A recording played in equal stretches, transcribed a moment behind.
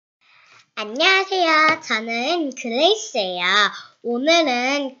안녕하세요. 저는 그레이스예요.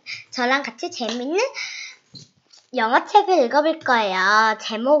 오늘은 저랑 같이 재밌는 영어책을 읽어볼 거예요.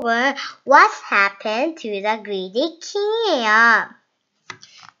 제목은 What Happened to the Greedy King이에요.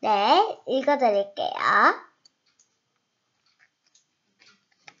 네, 읽어드릴게요.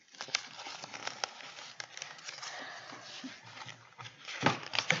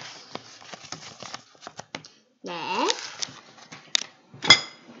 네.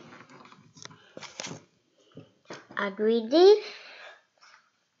 A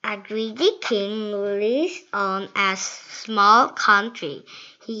greedy king lives on a small country.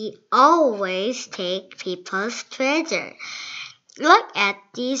 He always takes people's treasure. Look at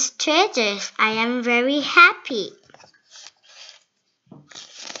these treasures. I am very happy.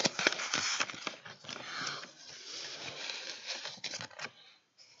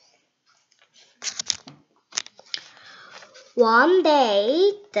 One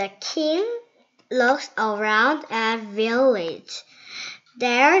day, the king looks around a village.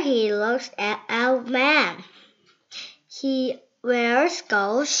 There he looks at a man. He wears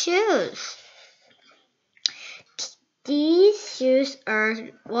gold shoes. These shoes are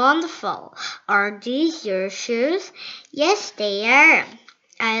wonderful. Are these your shoes? Yes, they are.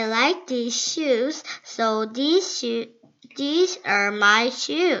 I like these shoes, so these are my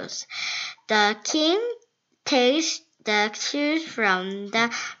shoes. The king takes the shoes from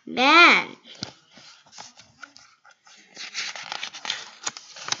the man.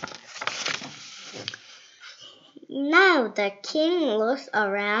 Now the king looks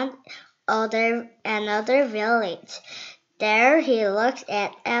around another village. There he looks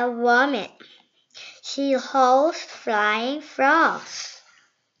at a woman. She holds flying frogs.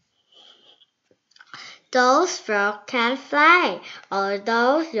 Those frogs can fly. Are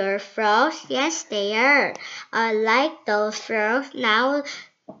those your frogs? Yes, they are. I like those frogs. Now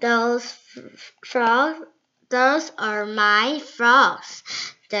those are my frogs.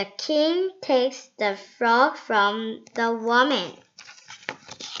 The king takes the frog from the woman.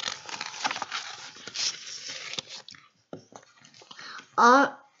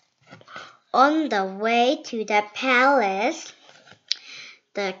 On the way to the palace,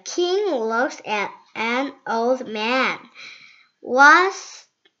 the king looks at an old man. What's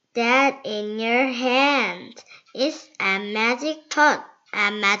that in your hand? It's a magic pot.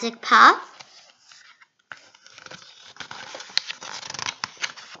 A magic pot?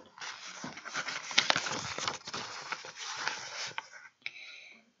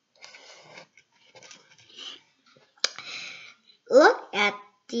 Look at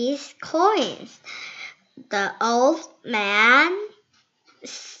these coins. The old man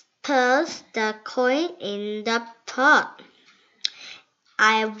puts the coin in the pot.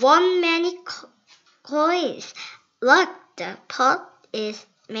 I want many coins. Look, the pot is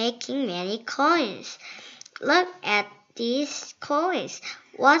making many coins. Look at these coins.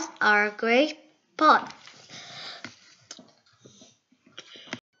 What a great pot.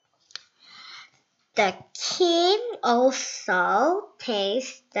 The king also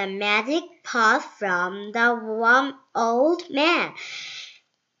takes the magic pot from the old man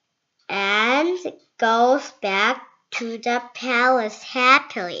and goes back to the palace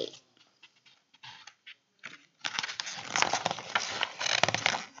happily.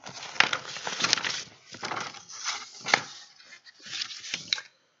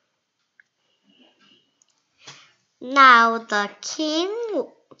 Now the king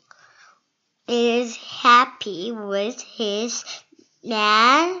is happy with his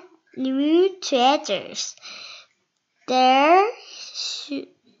new treasures.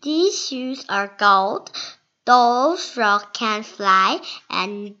 These shoes are gold, those frogs can fly,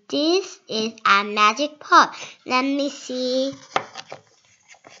 and this is a magic pot. Let me see.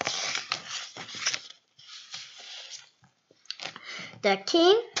 The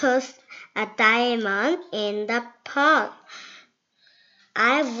king puts a diamond in the pot.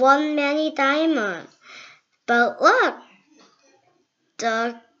 I want many diamonds. But look,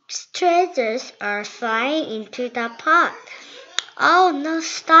 the treasures are flying into the pot. Oh no,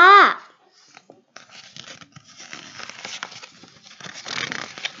 stop!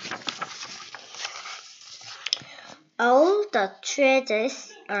 All the treasures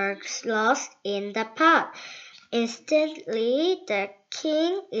are lost in the pot. Instantly, the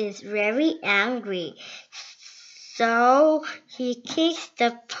king is very angry. So he kicks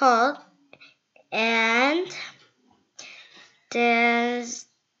the pot and the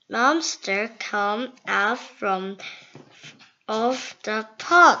monster comes out of the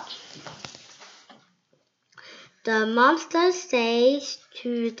pot. The monster says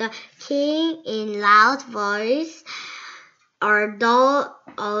to the king in loud voice, Are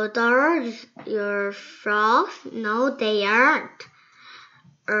your frogs? No, they aren't.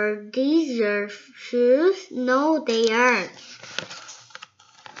 Are these your shoes? No, they aren't.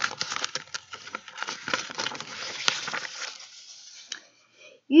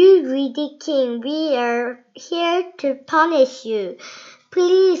 You greedy king, we are here to punish you.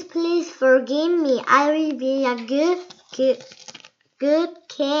 Please, please forgive me. I will be a good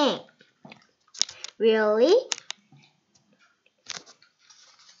king. Really?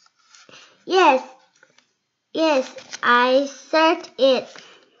 Yes, I said it.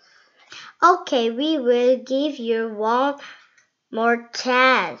 Okay, we will give you one more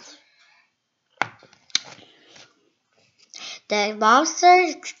chance. The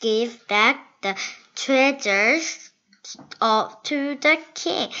monsters give back the treasures to the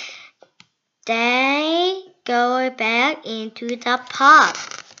king. They go back into the pot.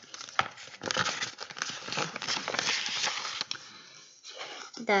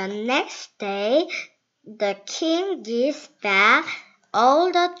 The next day, the king gives back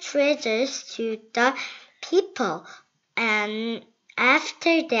all the treasures to the people, and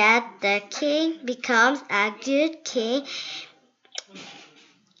after that, the king becomes a good king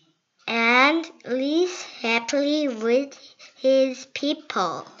and lives happily with his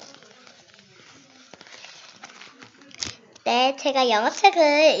people. 네, 제가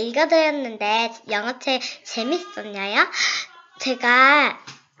영어책을 읽어드렸는데 영어책 재밌었나요? 제가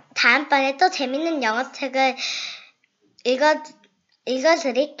다음번에 또 재밌는 영어책을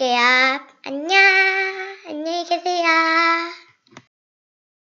읽어드릴게요. 안녕히 계세요.